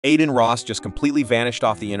Adin Ross just completely vanished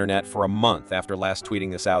off the internet for a month after last tweeting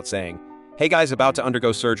this out saying, "Hey guys, about to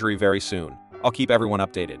undergo surgery very soon. I'll keep everyone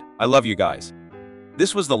updated. I love you guys."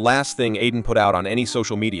 This was the last thing Adin put out on any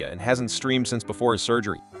social media and hasn't streamed since before his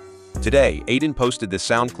surgery. Today, Adin posted this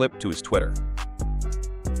sound clip to his Twitter.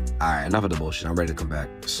 Alright, enough of the bullshit. I'm ready to come back.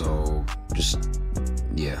 So,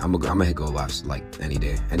 yeah, I'm gonna hit go live like any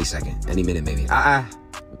day, any second, any minute maybe.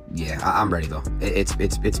 I'm ready though. It's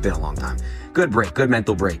been a long time. Good break, good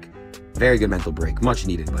mental break. Very good mental break. Much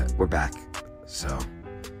needed, but we're back. So,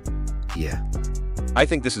 yeah. I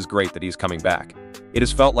think this is great that he's coming back. It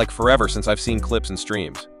has felt like forever since I've seen clips and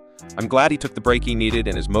streams. I'm glad he took the break he needed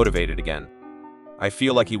and is motivated again. I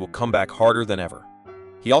feel like he will come back harder than ever.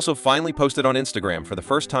 He also finally posted on Instagram for the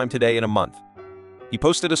first time today in a month. He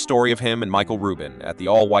posted a story of him and Michael Rubin at the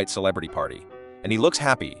all-white celebrity party, and he looks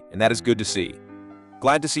happy, and that is good to see.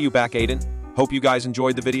 Glad to see you back, Adin. Hope you guys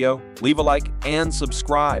enjoyed the video. Leave a like and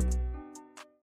subscribe.